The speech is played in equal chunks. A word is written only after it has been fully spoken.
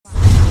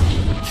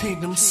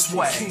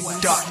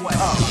KingdomSwag.com.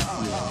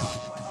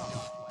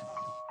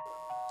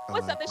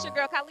 What's up? It's your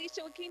girl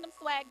Kalisha with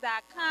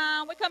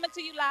KingdomSwag.com. We're coming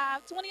to you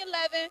live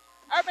 2011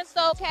 Urban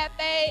Soul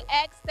Cafe,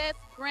 access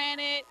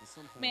granted.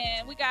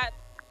 Man, we got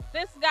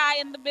this guy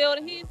in the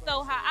building. He's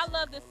so hot. I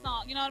love this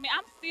song. You know what I mean?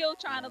 I'm still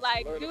trying to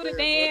like do the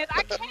dance.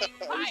 I can't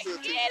quite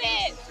get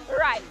it.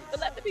 Right. But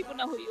let the people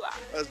know who you are.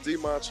 That's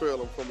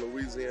Montrell. I'm from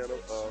Louisiana,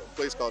 a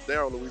place called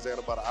Darrow, Louisiana,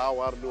 about an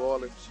hour out of New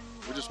Orleans.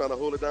 We're just trying to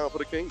hold it down for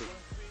the kingdom.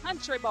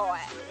 Country boy.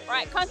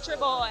 Right, country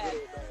boy.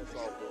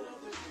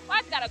 Well,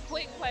 I got a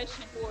quick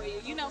question for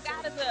you. You know,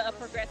 God is a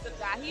progressive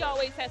guy. He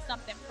always has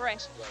something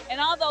fresh.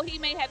 And although he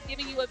may have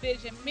given you a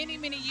vision many,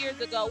 many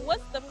years ago,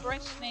 what's the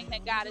fresh thing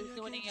that God is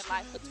doing in your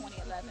life for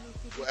 2011?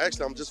 Well,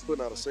 actually, I'm just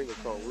putting out a single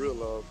called Real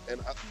Love.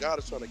 And God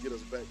is trying to get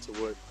us back to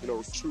what,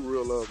 true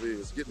real love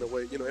is. Getting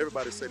away.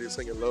 Everybody say they're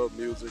singing love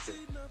music and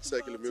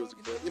secular music,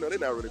 but, they're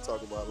not really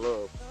talking about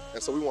love.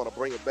 And so we want to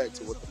bring it back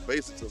to what the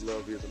basics of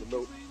love is. And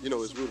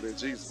it's rooted in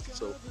Jesus.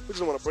 So we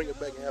just want to bring it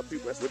back and have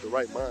people with the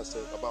right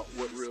mindset about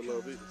what real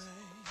love is.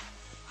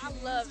 I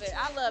love it.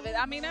 I love it.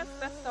 I mean, that's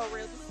so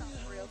real. Just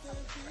something real,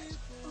 something fresh.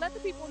 Let the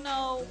people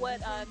know what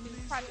new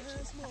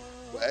projects you have.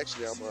 Well,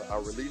 actually, I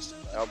released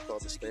an album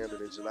called The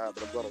Standard in July,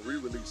 but I'm going to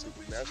re-release it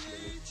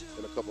nationally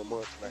in a couple of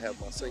months, and I have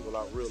my single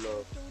out, Real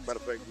Love. Matter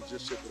of fact, we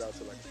just shipped it out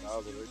to like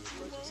 1,000 radio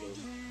stations, so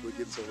we're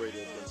getting some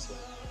radio play. So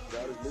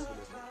God is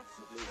moving it.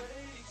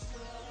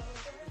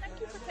 Thank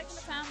you for taking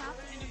the time out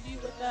to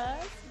interview with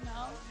us.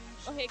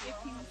 Go ahead, give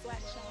Kingdom Swag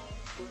shout out.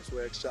 Kingdom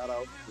Swag shout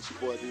out. It's your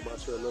boy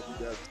Montrell. Love you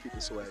guys. Just keep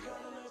it swag out.